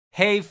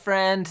Hey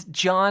friend,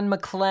 John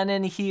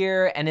McLennan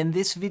here, and in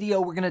this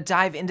video we're going to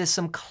dive into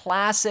some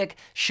classic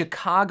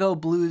Chicago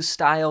blues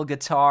style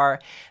guitar,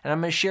 and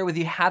I'm going to share with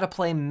you how to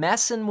play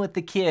Messin' With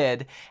The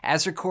Kid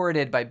as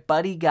recorded by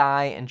Buddy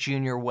Guy and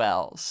Junior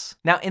Wells.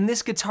 Now in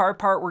this guitar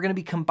part we're going to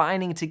be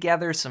combining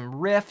together some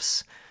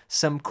riffs,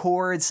 some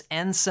chords,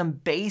 and some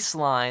bass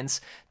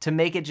lines to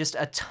make it just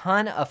a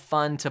ton of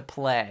fun to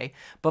play.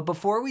 But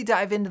before we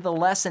dive into the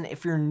lesson,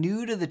 if you're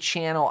new to the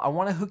channel, I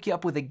want to hook you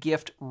up with a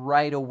gift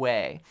right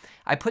away.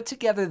 I put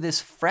together this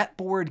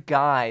fretboard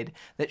guide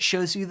that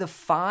shows you the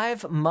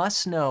 5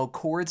 must-know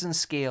chords and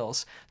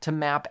scales to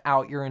map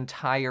out your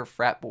entire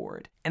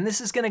fretboard. And this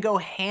is going to go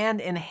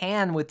hand in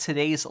hand with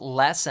today's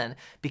lesson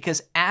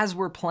because as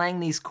we're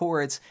playing these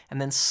chords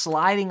and then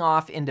sliding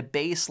off into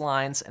bass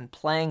lines and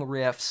playing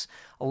riffs,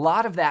 a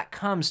lot of that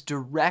comes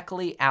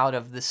directly out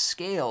of the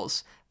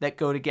scales that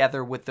go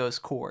together with those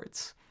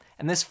chords.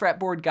 And this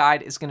fretboard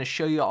guide is going to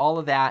show you all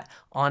of that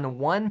on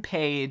one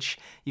page.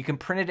 You can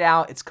print it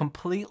out. It's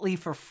completely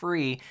for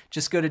free.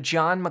 Just go to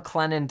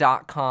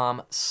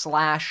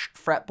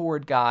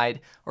johnmclennan.com/fretboard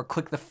guide or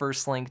click the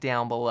first link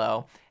down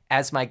below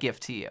as my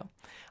gift to you.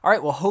 All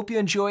right, well, hope you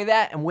enjoy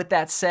that. And with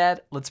that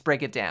said, let's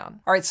break it down.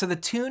 All right, so the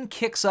tune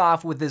kicks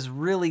off with this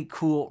really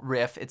cool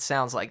riff. It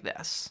sounds like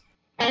this.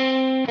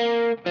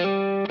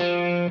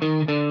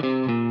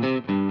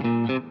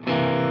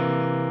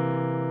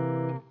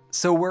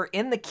 So we're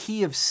in the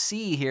key of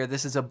C here.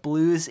 This is a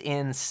blues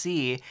in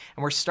C,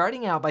 and we're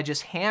starting out by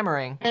just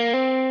hammering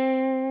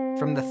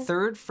from the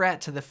 3rd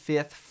fret to the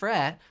 5th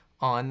fret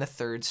on the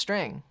 3rd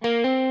string.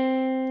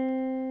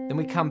 Then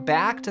we come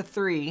back to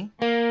 3.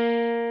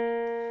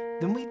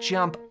 Then we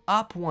jump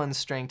up 1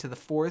 string to the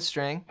 4th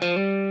string,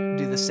 and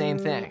do the same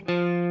thing.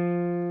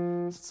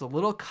 So it's a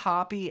little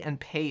copy and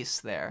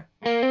paste there.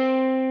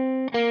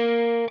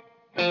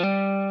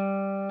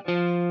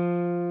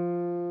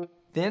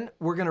 Then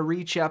we're going to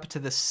reach up to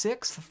the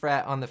 6th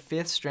fret on the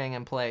 5th string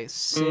and play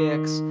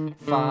 6,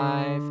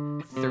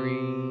 5,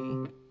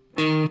 3.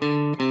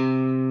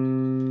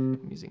 I'm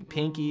using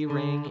pinky,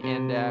 ring,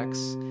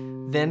 index.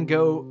 Then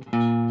go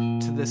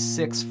to the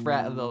 6th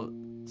fret of the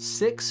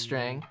 6th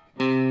string,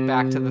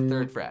 back to the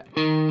 3rd fret.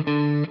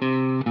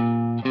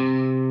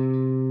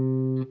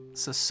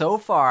 So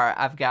far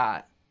I've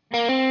got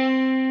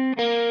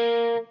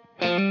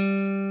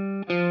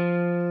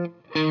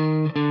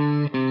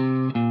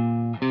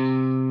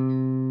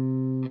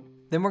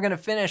Then we're going to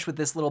finish with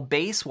this little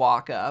bass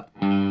walk up.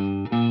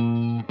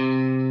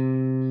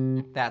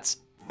 That's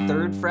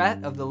 3rd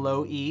fret of the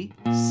low E,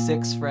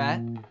 6th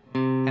fret,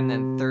 and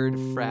then 3rd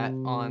fret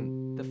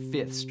on the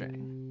 5th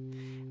string.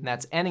 And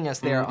that's ending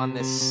us there on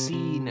this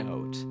C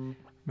note.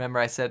 Remember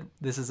I said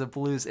this is a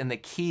blues in the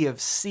key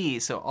of C,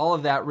 so all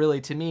of that really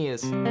to me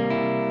is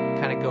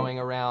kind of going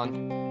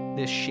around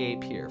this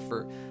shape here.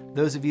 For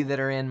those of you that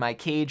are in my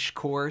Cage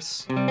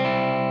course,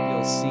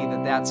 you'll see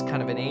that that's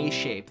kind of an A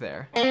shape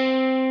there.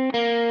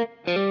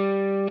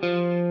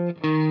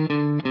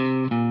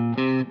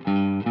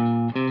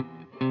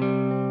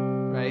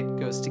 Right?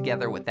 Goes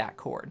together with that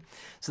chord.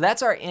 So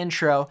that's our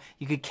intro.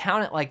 You could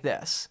count it like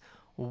this.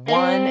 1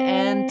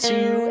 and 2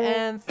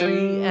 and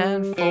 3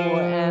 and 4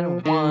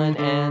 and 1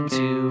 and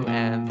 2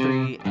 and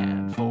 3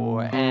 and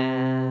 4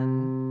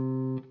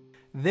 and...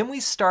 Then we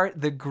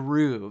start the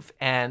groove,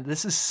 and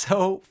this is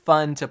so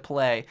fun to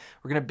play.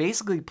 We're going to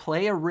basically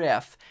play a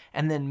riff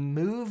and then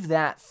move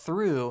that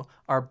through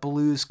our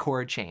blues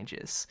chord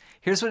changes.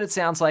 Here's what it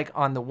sounds like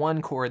on the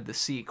 1 chord, the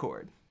C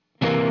chord.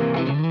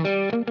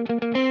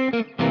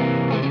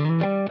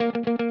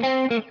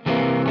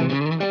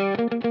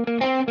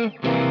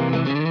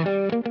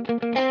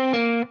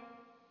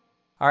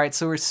 All right,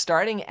 so we're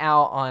starting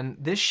out on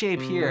this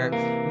shape here.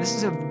 This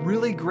is a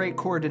really great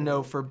chord to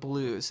know for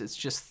blues. It's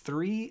just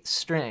 3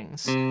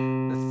 strings.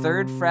 The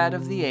 3rd fret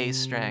of the A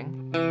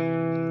string,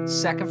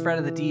 2nd fret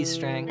of the D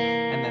string,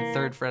 and then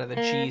 3rd fret of the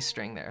G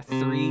string there.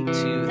 3,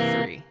 2,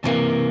 3.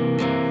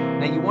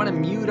 Now you want to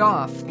mute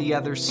off the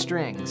other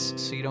strings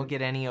so you don't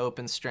get any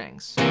open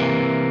strings.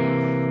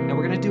 Now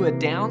we're going to do a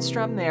down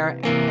strum there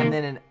and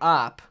then an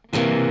up.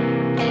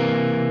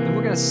 Then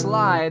we're going to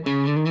slide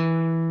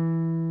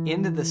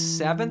into the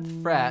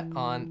 7th fret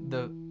on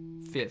the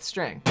 5th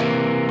string.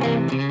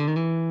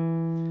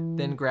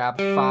 Then grab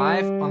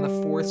 5 on the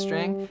 4th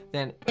string,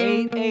 then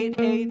 8, 8,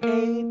 8,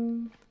 8,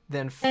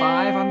 then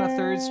 5 on the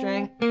 3rd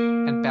string,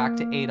 and back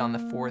to 8 on the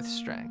 4th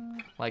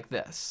string, like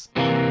this.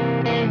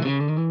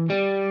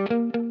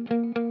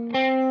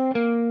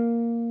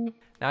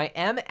 Now I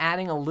am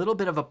adding a little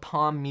bit of a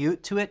palm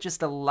mute to it,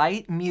 just a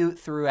light mute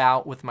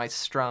throughout with my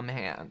strum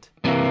hand.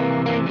 1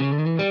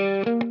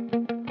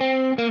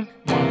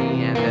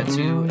 and a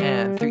 2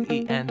 and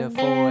 3 and a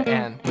 4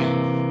 and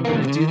I'm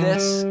gonna do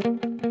this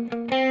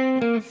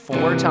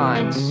 4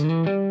 times.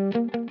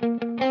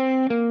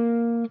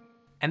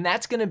 And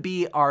that's gonna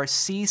be our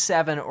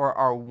C7 or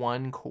our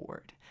 1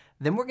 chord.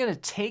 Then we're gonna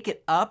take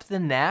it up the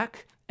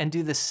neck and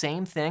do the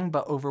same thing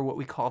but over what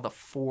we call the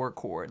 4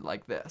 chord,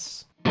 like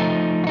this.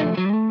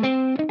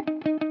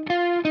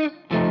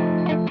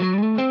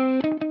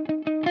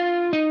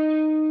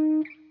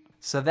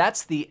 So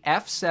that's the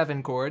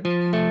F7 chord,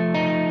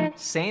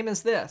 same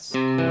as this.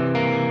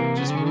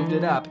 Just moved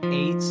it up,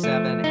 8,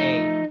 7,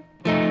 8.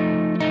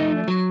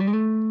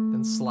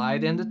 Then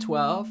slide into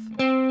 12,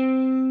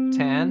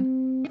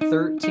 10,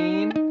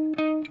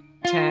 13,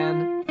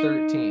 10,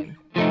 13.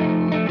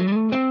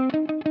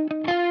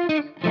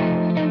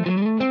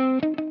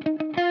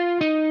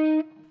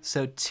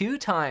 So 2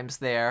 times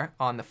there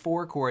on the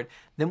 4 chord,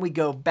 then we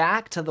go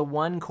back to the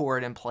 1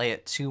 chord and play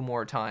it 2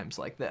 more times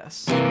like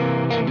this.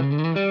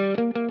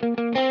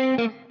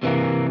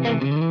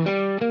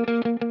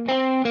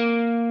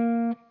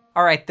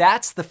 All right,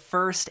 that's the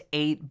first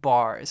 8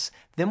 bars.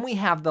 Then we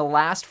have the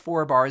last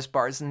 4 bars,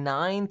 bars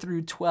 9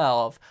 through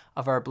 12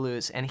 of our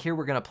blues, and here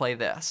we're gonna play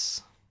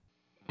this.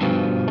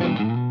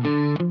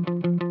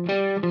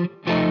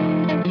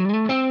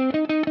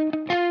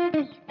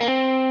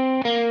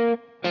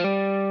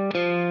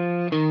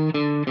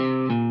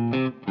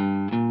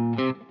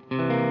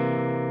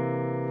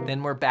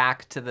 Then we're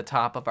back to the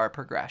top of our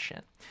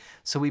progression.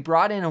 So we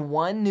brought in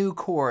 1 new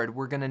chord.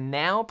 We're gonna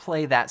now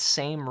play that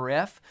same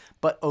riff,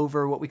 but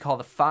over what we call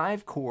the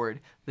 5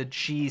 chord, the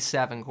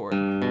G7 chord.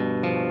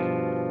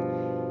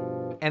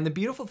 And the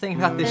beautiful thing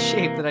about this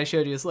shape that I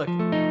showed you is, look,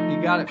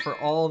 you got it for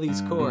all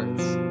these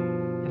chords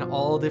in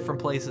all different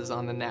places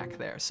on the neck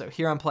there. So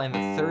here I'm playing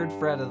the 3rd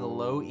fret of the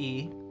low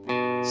E,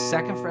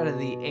 2nd fret of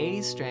the A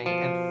string,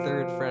 and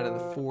 3rd fret of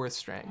the 4th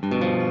string.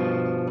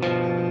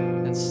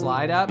 Then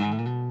slide up,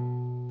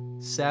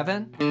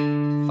 7,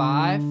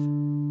 5,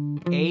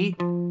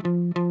 8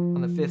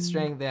 on the 5th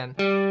string, then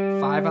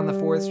 5 on the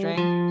 4th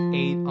string,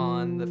 8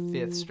 on the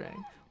 5th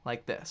string,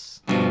 like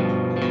this. Then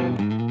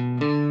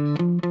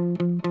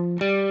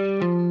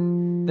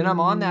I'm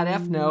on that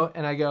F note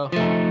and I go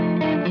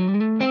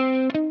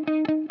and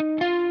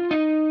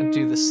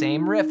do the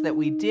same riff that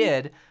we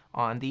did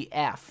on the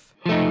F.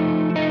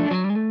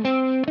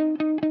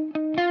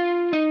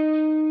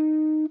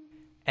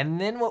 And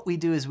then what we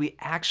do is we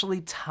actually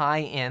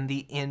tie in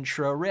the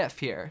intro riff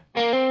here.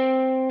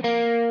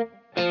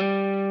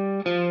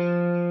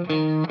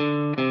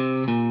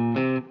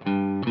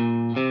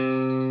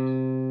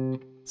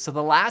 So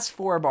the last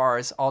 4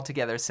 bars all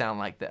together sound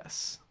like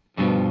this.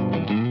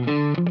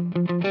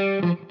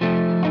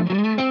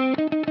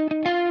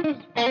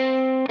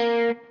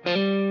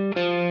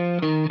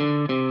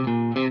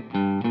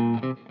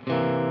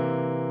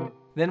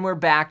 Then we're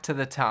back to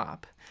the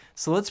top.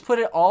 So let's put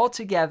it all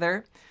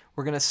together.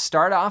 We're gonna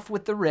start off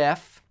with the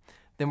riff,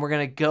 then we're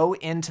gonna go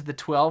into the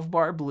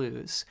 12-bar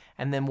blues,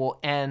 and then we'll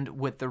end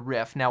with the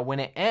riff. Now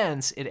when it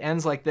ends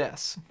like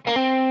this.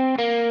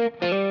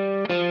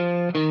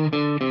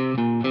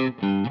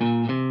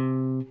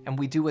 And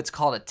we do what's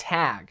called a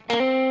tag. Do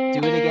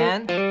it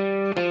again.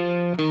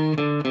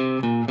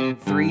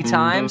 3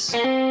 times.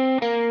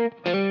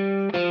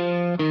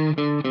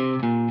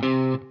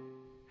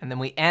 And then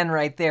we end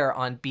right there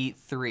on beat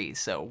 3.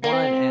 So 1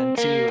 and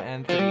 2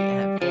 and 3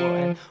 and 4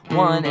 and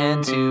 1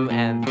 and 2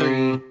 and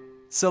 3.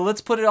 So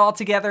let's put it all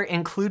together,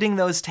 including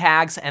those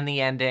tags and the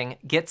ending.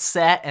 Get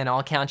set and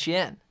I'll count you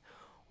in.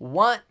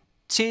 1,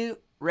 2,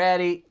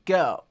 ready,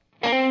 go.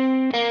 To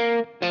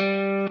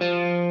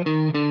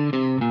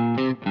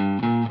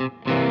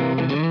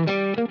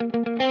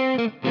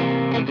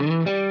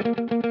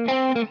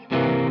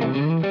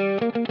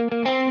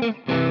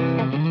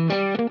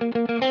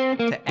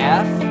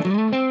F.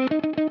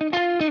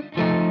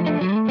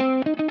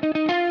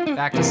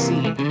 Back to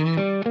C,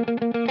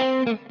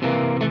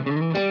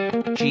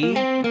 G,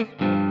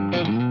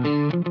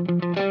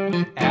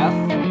 F,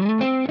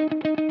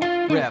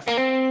 riff,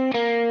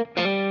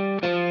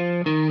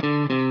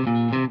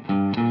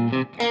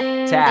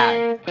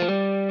 tag,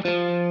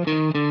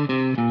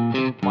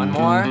 1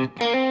 more.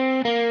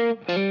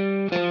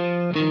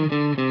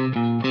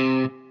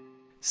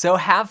 So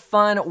have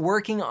fun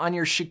working on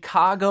your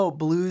Chicago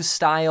blues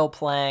style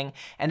playing,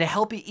 and to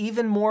help you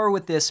even more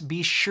with this,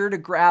 be sure to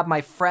grab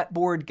my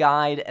fretboard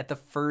guide at the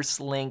first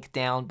link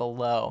down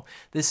below.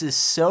 This is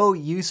so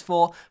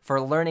useful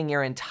for learning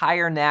your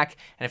entire neck,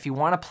 and if you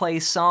want to play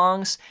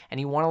songs and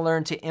you want to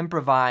learn to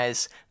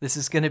improvise, this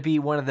is going to be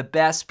one of the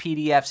best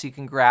PDFs you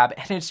can grab,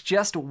 and it's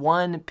just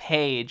 1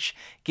 page.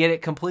 Get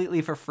it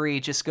completely for free.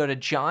 Just go to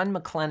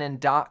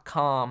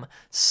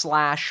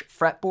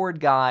johnmclennan.com/fretboard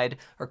guide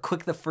or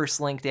click the first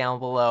link down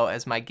below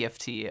as my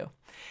gift to you.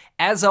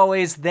 As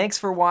always, thanks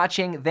for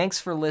watching, thanks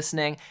for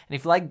listening, and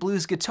if you like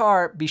blues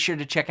guitar, be sure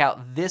to check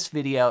out this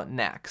video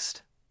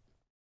next.